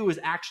 All I do is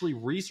actually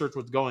research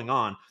what's going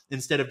on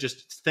instead of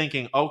just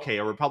thinking, okay,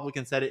 a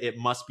Republican said it, it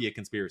must be a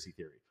conspiracy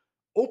theory.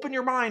 Open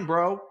your mind,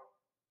 bro.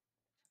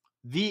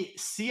 The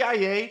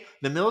CIA,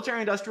 the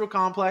military-industrial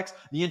complex,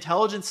 the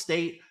intelligence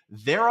state,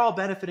 they're all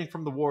benefiting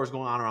from the wars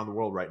going on around the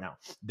world right now.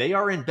 They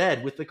are in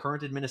bed with the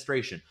current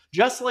administration,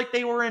 just like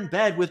they were in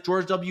bed with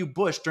George W.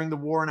 Bush during the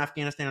war in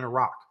Afghanistan and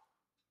Iraq.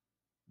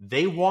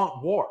 They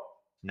want war.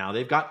 Now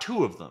they've got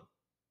two of them.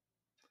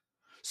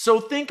 So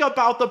think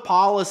about the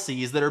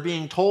policies that are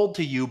being told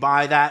to you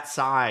by that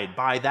side,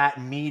 by that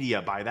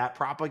media, by that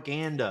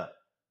propaganda.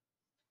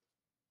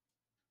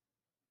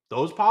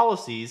 Those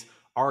policies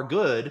are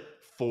good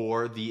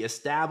for the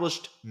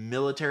established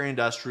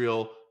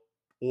military-industrial,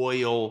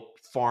 oil,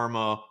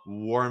 pharma,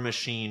 war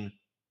machine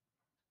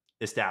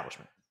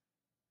establishment.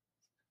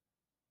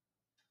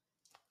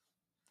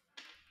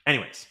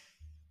 Anyways,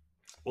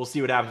 we'll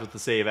see what happens with the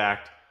SAVE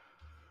Act.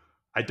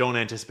 I don't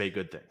anticipate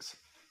good things.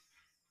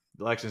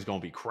 The election is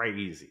going to be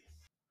crazy.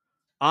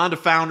 On to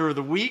Founder of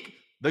the Week,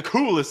 the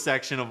coolest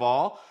section of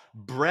all.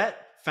 Brett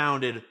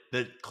founded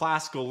the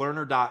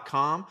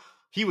classicallearner.com.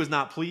 He was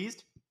not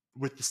pleased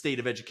with the state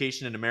of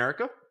education in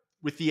America,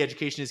 with the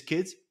education of his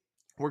kids.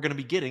 we're going to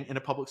be getting in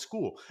a public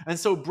school. And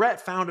so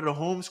Brett founded a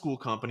homeschool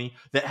company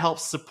that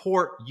helps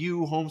support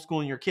you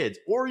homeschooling your kids,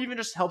 or even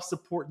just helps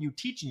support you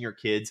teaching your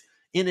kids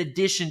in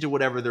addition to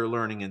whatever they're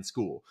learning in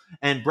school.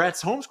 And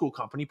Brett's homeschool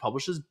company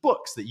publishes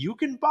books that you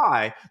can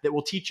buy that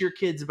will teach your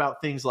kids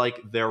about things like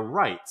their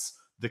rights,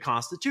 the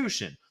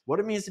Constitution, what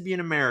it means to be an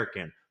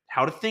American,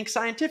 how to think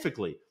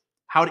scientifically,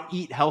 how to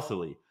eat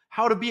healthily,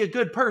 how to be a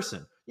good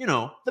person. You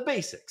know, the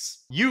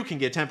basics. You can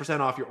get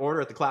 10% off your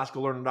order at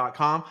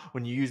theclassicallearner.com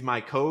when you use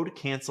my code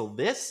cancel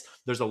this.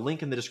 There's a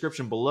link in the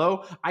description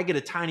below. I get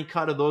a tiny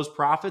cut of those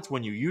profits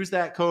when you use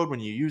that code,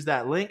 when you use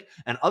that link.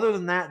 And other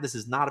than that, this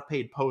is not a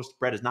paid post.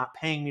 Brett is not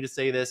paying me to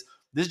say this.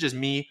 This is just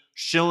me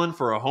shilling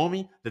for a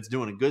homie that's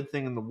doing a good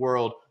thing in the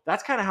world.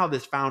 That's kind of how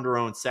this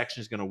founder-owned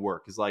section is going to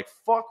work. Is like,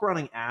 fuck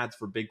running ads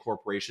for big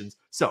corporations.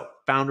 So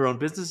founder-owned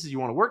businesses, you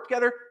want to work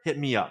together? Hit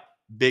me up.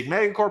 Big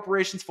mega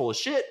corporations full of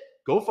shit,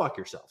 go fuck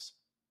yourselves.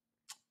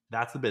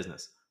 That's the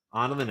business.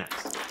 On to the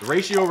next. The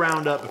ratio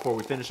roundup before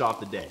we finish off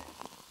the day.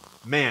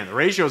 Man, the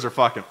ratios are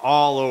fucking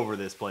all over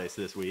this place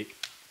this week.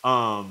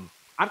 I'm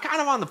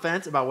kind of on the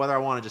fence about whether I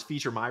want to just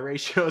feature my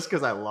ratios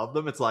because I love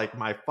them. It's like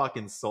my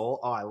fucking soul.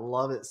 Oh, I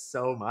love it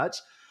so much.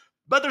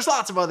 But there's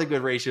lots of other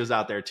good ratios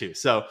out there too.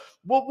 So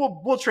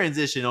we'll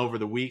transition over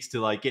the weeks to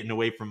like getting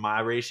away from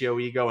my ratio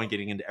ego and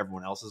getting into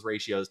everyone else's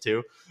ratios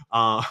too.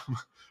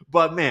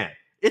 But man,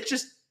 it's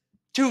just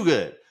too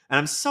good. And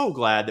I'm so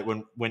glad that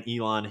when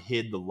Elon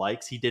hid the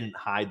likes, he didn't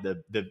hide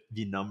the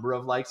number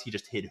of likes. He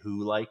just hid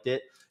who liked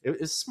it.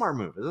 It's a smart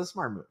move. It's a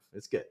smart move.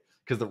 It's good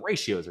because the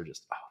ratios are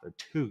just, they're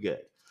too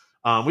good.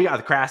 We got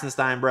the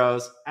Krasenstein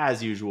bros,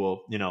 as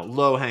usual, you know,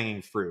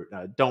 low-hanging fruit.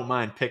 Don't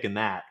mind picking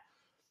that.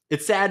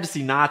 It's sad to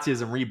see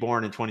Nazism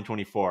reborn in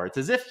 2024. It's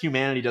as if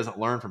humanity doesn't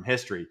learn from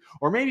history.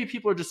 Or maybe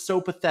people are just so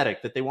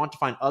pathetic that they want to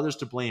find others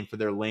to blame for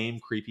their lame,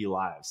 creepy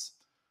lives.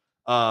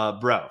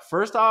 Bro,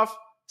 first off,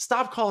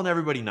 stop calling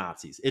everybody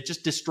Nazis. It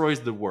just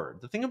destroys the word.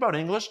 The thing about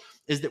English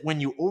is that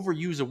when you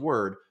overuse a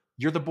word,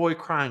 you're the boy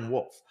crying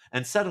wolf.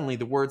 And suddenly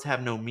the words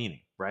have no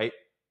meaning, right?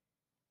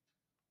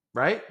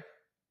 Right?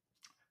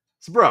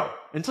 So, bro,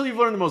 until you've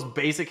learned the most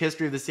basic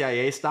history of the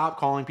CIA, stop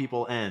calling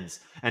people N's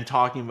and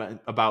talking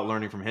about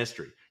learning from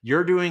history.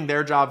 You're doing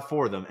their job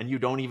for them, and you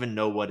don't even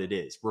know what it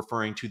is,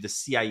 referring to the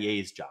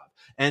CIA's job.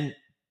 And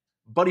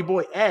buddy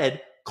boy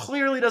Ed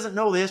clearly doesn't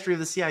know the history of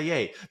the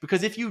CIA,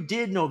 because if you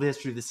did know the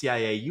history of the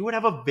CIA, you would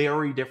have a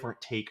very different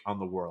take on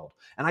the world.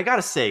 And I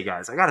gotta say,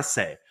 guys,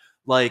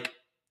 like,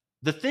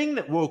 the thing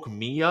that woke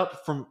me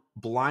up from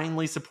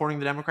blindly supporting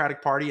the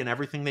Democratic Party and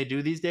everything they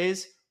do these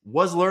days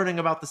was learning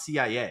about the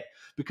CIA.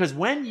 Because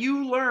when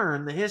you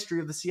learn the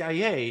history of the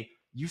CIA,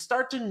 you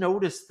start to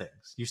notice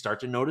things. You start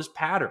to notice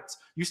patterns.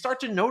 You start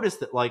to notice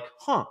that, like,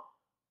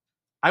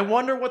 I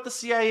wonder what the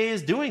CIA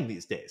is doing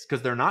these days,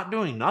 because they're not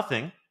doing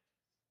nothing,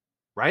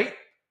 right?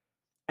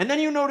 And then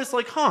you notice,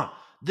 like,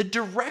 the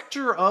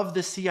director of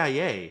the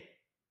CIA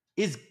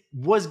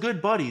was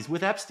good buddies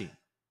with Epstein.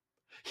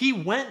 He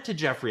went to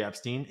Jeffrey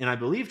Epstein in, I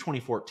believe,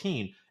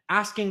 2014,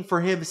 asking for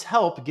his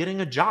help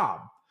getting a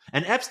job.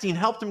 And Epstein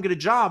helped him get a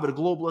job at a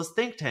globalist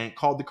think tank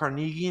called the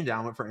Carnegie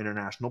Endowment for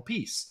International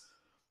Peace.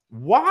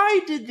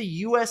 Why did the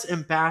U.S.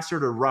 ambassador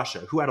to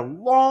Russia, who had a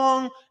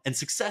long and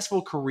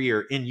successful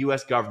career in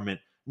U.S. government,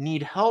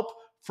 need help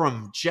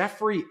from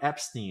Jeffrey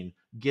Epstein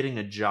getting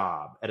a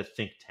job at a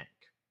think tank?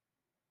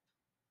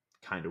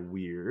 Kind of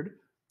weird.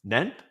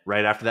 Then,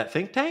 right after that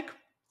think tank,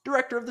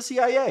 director of the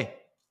CIA.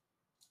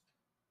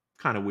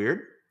 Kind of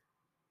weird.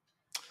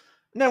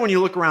 And then when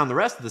you look around the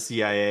rest of the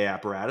CIA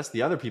apparatus,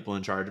 the other people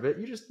in charge of it,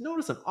 you just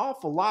notice an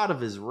awful lot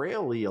of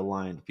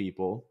Israeli-aligned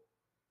people.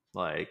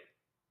 Like,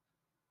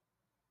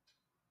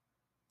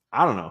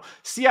 I don't know.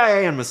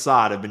 CIA and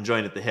Mossad have been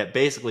joined at the hip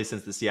basically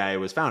since the CIA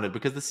was founded,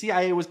 because the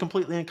CIA was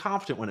completely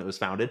incompetent when it was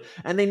founded,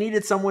 and they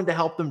needed someone to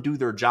help them do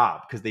their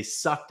job because they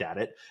sucked at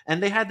it.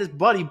 And they had this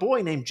buddy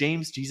boy named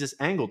James Jesus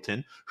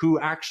Angleton, who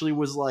actually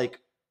was like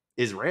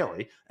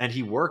Israeli, and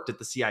he worked at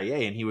the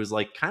CIA, and he was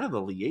like kind of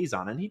the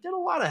liaison, and he did a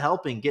lot of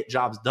helping get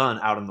jobs done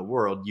out in the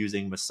world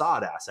using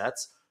Mossad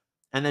assets,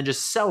 and then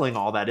just selling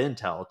all that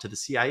intel to the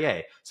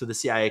CIA so the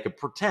CIA could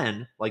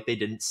pretend like they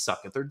didn't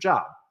suck at their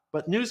job.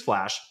 But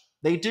newsflash,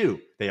 they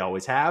do. They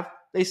always have.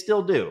 They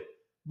still do.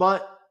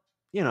 But,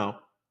 you know,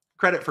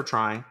 credit for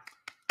trying.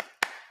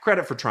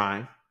 Credit for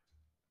trying.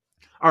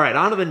 All right,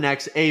 on to the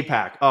next,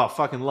 AIPAC. Oh,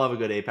 fucking love a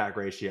good AIPAC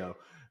ratio.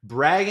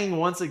 Bragging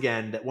once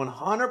again that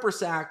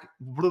 100%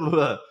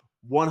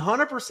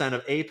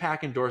 of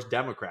AIPAC-endorsed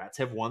Democrats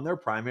have won their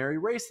primary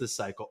race this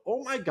cycle.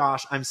 Oh my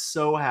gosh, I'm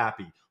so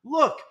happy.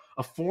 Look,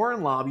 a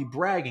foreign lobby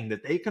bragging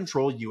that they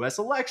control U.S.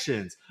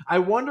 elections. I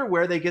wonder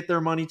where they get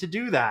their money to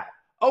do that.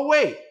 Oh,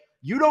 wait.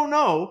 You don't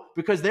know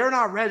because they're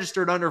not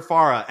registered under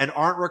FARA and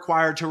aren't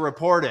required to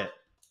report it.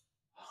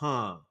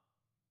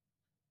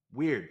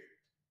 Weird.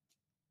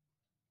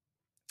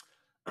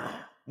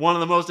 One of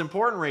the most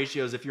important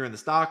ratios if you're in the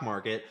stock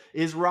market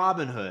is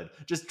Robinhood.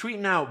 Just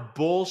tweeting out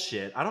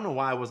bullshit. I don't know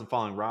why I wasn't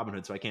following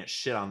Robinhood, so I can't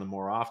shit on them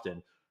more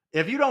often.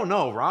 If you don't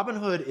know,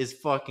 Robinhood is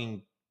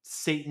fucking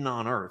Satan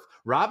on earth.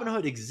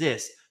 Robinhood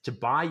exists to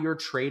buy your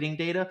trading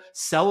data,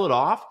 sell it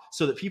off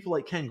so that people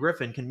like Ken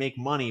Griffin can make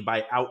money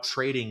by out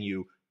trading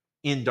you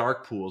in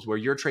dark pools where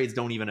your trades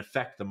don't even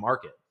affect the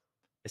market.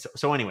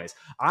 So anyways,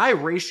 I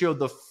ratioed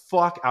the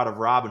fuck out of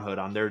Robinhood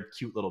on their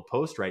cute little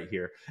post right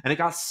here. And it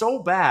got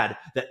so bad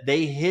that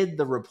they hid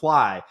the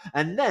reply.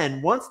 And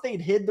then once they'd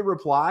hid the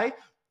reply,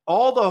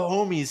 all the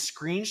homies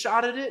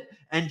screenshotted it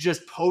and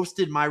just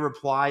posted my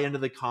reply into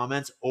the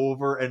comments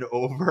over and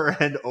over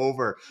and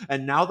over.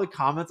 And now the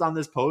comments on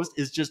this post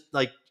is just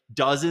like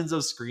dozens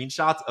of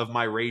screenshots of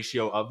my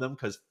ratio of them,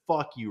 because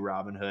fuck you,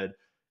 Robinhood.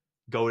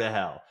 Go to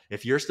hell.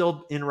 If you're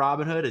still in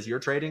Robinhood as your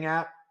trading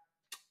app,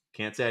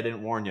 can't say I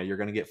didn't warn you. You're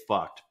going to get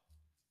fucked.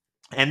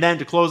 And then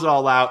to close it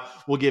all out,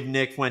 we'll give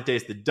Nick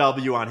Fuentes the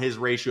W on his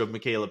ratio of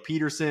Mikhaila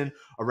Peterson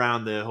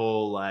around the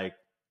whole like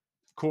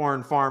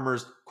corn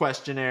farmers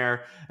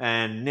questionnaire,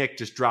 and Nick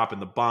just dropping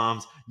the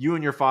bombs. You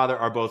and your father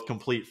are both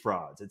complete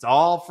frauds. It's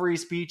all free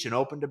speech and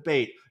open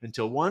debate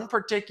until one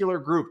particular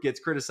group gets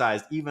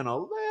criticized even a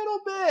little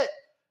bit,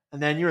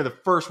 and then you're the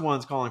first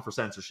ones calling for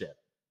censorship.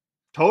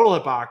 Total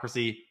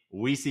hypocrisy.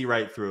 We see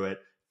right through it.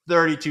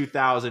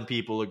 32,000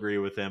 people agree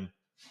with him.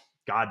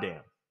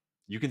 Goddamn.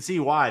 You can see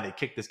why they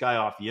kicked this guy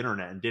off the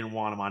internet and didn't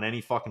want him on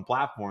any fucking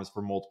platforms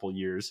for multiple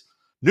years.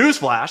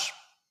 Newsflash,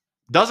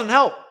 doesn't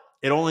help.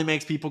 It only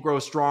makes people grow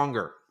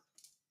stronger.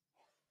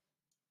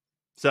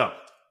 So,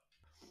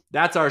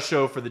 that's our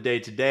show for the day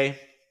today.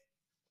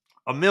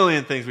 A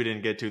million things we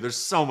didn't get to. There's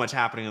so much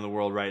happening in the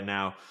world right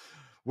now.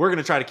 We're going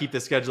to try to keep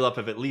this schedule up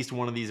of at least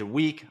one of these a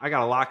week. I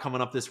got a lot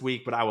coming up this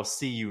week, but I will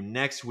see you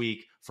next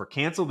week for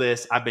Cancel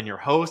This. I've been your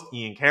host,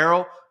 Ian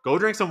Carroll. Go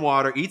drink some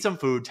water, eat some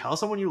food, tell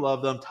someone you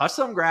love them, touch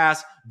some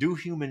grass, do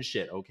human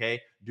shit,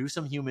 okay? Do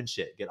some human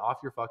shit. Get off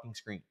your fucking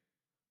screen,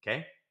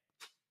 okay?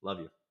 Love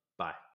you. Bye.